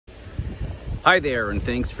Hi there, and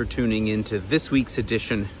thanks for tuning in to this week's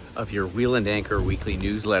edition of your Wheel and Anchor weekly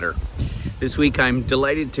newsletter. This week, I'm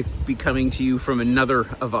delighted to be coming to you from another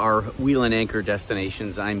of our Wheel and Anchor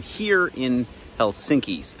destinations. I'm here in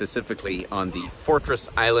Helsinki, specifically on the fortress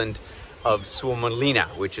island of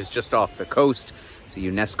Suomenlinna, which is just off the coast. It's a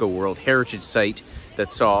UNESCO World Heritage Site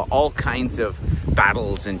that saw all kinds of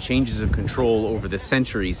battles and changes of control over the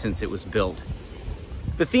centuries since it was built.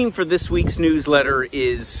 The theme for this week's newsletter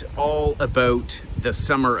is all about the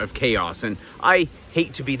summer of chaos, and I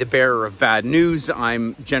hate to be the bearer of bad news.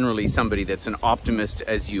 I'm generally somebody that's an optimist,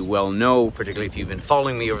 as you well know, particularly if you've been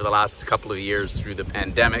following me over the last couple of years through the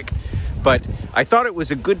pandemic. But I thought it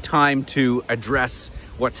was a good time to address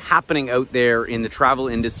what's happening out there in the travel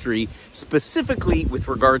industry, specifically with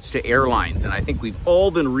regards to airlines. And I think we've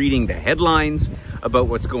all been reading the headlines about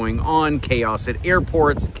what's going on: chaos at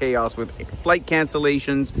airports, chaos with flight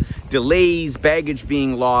cancellations, delays, baggage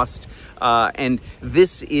being lost. And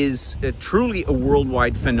this is truly a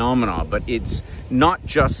worldwide phenomenon, but it's not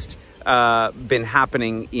just been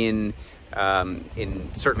happening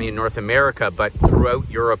certainly in North America, but throughout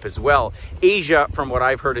Europe as well. Asia, from what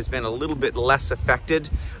I've heard, has been a little bit less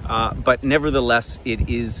affected, but nevertheless, it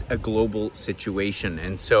is a global situation.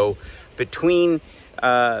 And so between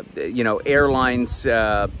airlines,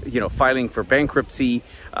 filing for bankruptcy,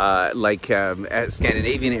 like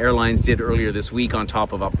Scandinavian Airlines did earlier this week, on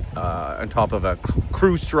top of a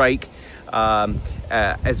crew strike,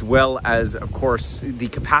 as well as, of course, the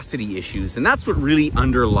capacity issues. And that's what really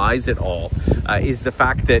underlies it all, is the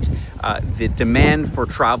fact that the demand for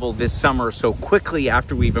travel this summer, so quickly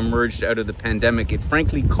after we've emerged out of the pandemic, it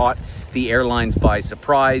frankly caught the airlines by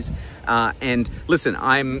surprise. And listen,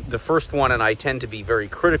 I'm the first one, and I tend to be very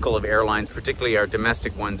critical of airlines, particularly our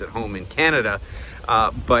domestic ones at home in Canada.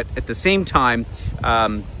 But at the same time,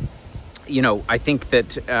 I think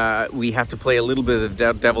that we have to play a little bit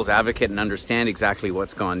of devil's advocate and understand exactly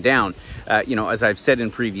what's gone down. As I've said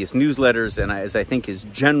in previous newsletters, and as I think is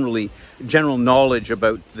general knowledge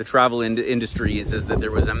about the travel industry, is that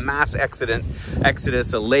there was a mass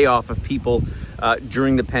exodus, a layoff of people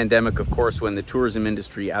during the pandemic, of course, when the tourism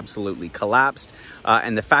industry absolutely collapsed.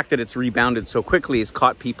 And the fact that it's rebounded so quickly has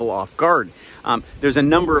caught people off guard. There's a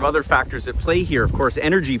number of other factors at play here. Of course,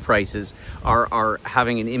 energy prices are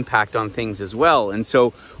having an impact on things as well. And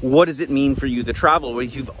so what does it mean for you to travel?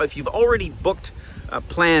 If you've already booked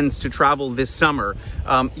plans to travel this summer,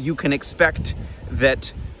 you can expect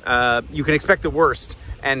the worst.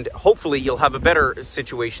 And hopefully you'll have a better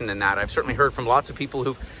situation than that. I've certainly heard from lots of people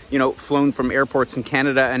who've, flown from airports in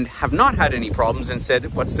Canada and have not had any problems and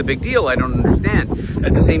said, what's the big deal? I don't understand.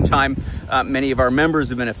 At the same time, many of our members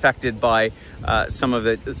have been affected by some of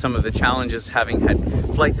the challenges, having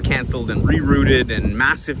had flights canceled and rerouted and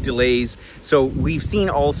massive delays. So we've seen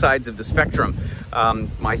all sides of the spectrum.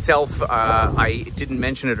 Myself, I didn't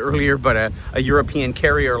mention it earlier, but a European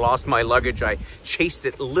carrier lost my luggage. I chased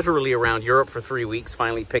it literally around Europe for 3 weeks,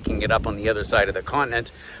 finally picking it up on the other side of the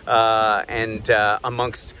continent, and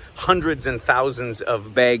amongst hundreds and thousands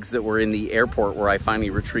of bags that were in the airport where I finally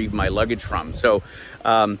retrieved my luggage from. So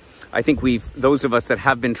I think those of us that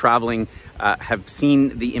have been traveling have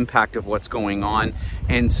seen the impact of what's going on.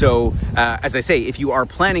 And so, as I say, if you are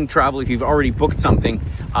planning travel, if you've already booked something,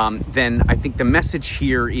 then I think the message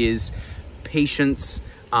here is patience.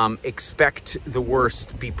 Expect the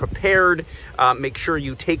worst, be prepared, make sure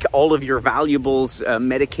you take all of your valuables,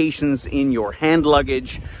 medications in your hand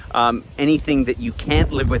luggage, anything that you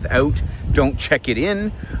can't live without, don't check it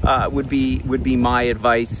in, would be my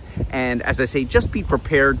advice. And as I say, just be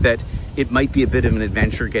prepared that it might be a bit of an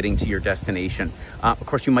adventure getting to your destination. Of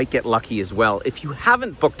course, you might get lucky as well. If you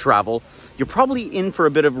haven't booked travel, you're probably in for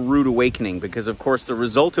a bit of a rude awakening, because of course the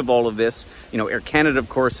result of all of this, Air Canada, of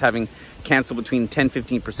course, having cancel between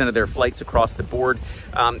 10-15% of their flights across the board,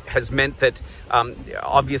 has meant that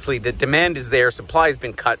obviously the demand is there, supply has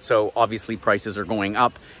been cut, so obviously prices are going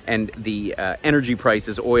up, and the energy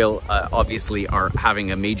prices, oil, obviously are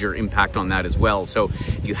having a major impact on that as well. So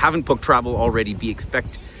if you haven't booked travel already,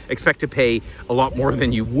 expect to pay a lot more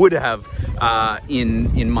than you would have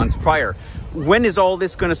in months prior. When is all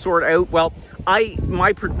this going to sort out? Well,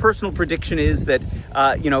 my personal prediction is that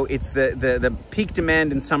it's the peak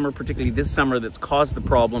demand in summer, particularly this summer, that's caused the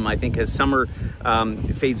problem. I think as summer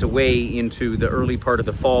fades away into the early part of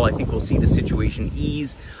the fall, I think we'll see the situation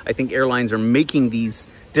ease. I think airlines are making these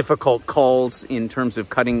difficult calls in terms of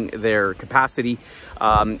cutting their capacity,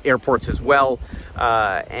 airports as well,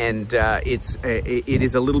 and it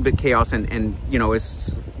is a little bit chaos, and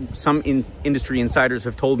as some industry insiders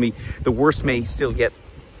have told me, the worst may still yet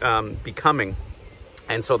be coming.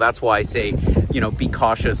 And so that's why I say, you know, be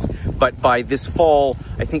cautious. But by this fall,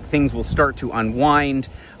 I think things will start to unwind.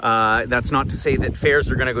 That's not to say that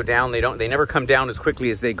fares are going to go down. They never come down as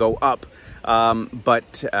quickly as they go up.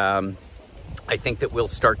 But I think that we'll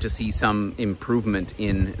start to see some improvement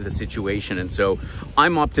in the situation. And so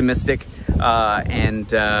I'm optimistic,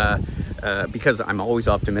 because I'm always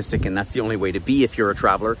optimistic, and that's the only way to be if you're a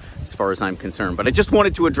traveler, as far as I'm concerned. But I just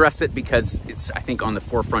wanted to address it because it's, I think, on the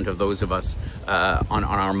forefront of those of us, on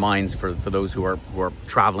our minds for those who are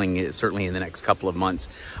traveling, certainly in the next couple of months.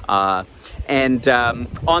 On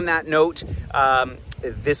that note,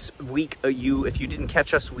 this week, if you didn't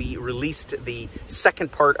catch us, we released the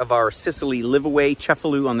second part of our Sicily live-away,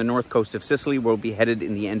 Cefalù on the north coast of Sicily. We'll be headed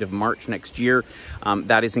in the end of March next year.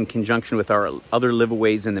 That is in conjunction with our other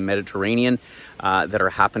live-aways in the Mediterranean that are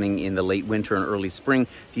happening in the late winter and early spring.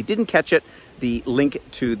 If you didn't catch it, the link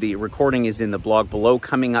to the recording is in the blog below.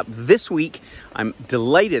 Coming up this week, I'm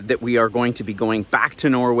delighted that we are going to be going back to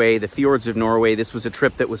Norway, the fjords of Norway. This was a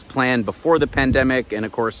trip that was planned before the pandemic, and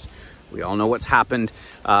of course, we all know what's happened,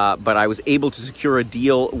 but I was able to secure a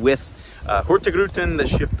deal with Hurtigruten,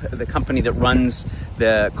 the company that runs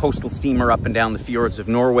the coastal steamer up and down the fjords of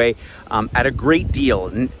Norway, at a great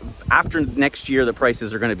deal. After next year, the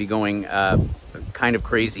prices are going to be going kind of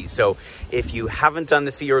crazy. So if you haven't done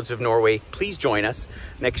the fjords of Norway, please join us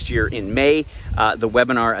next year in May. The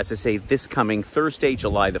webinar, as I say, this coming Thursday,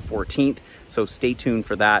 July the 14th. So stay tuned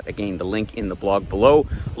for that. Again, the link in the blog below.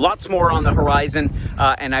 Lots more on the horizon,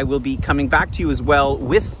 and I will be coming back to you as well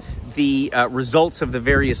with the results of the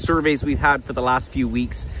various surveys we've had for the last few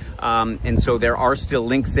weeks. And so there are still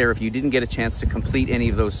links there. If you didn't get a chance to complete any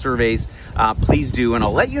of those surveys, please do. And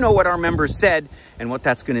I'll let you know what our members said and what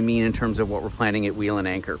that's going to mean in terms of what we're planning at Wheel and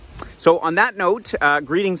Anchor. So on that note,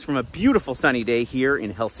 greetings from a beautiful sunny day here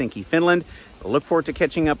in Helsinki, Finland. I look forward to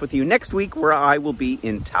catching up with you next week, where I will be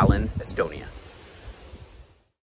in Tallinn, Estonia.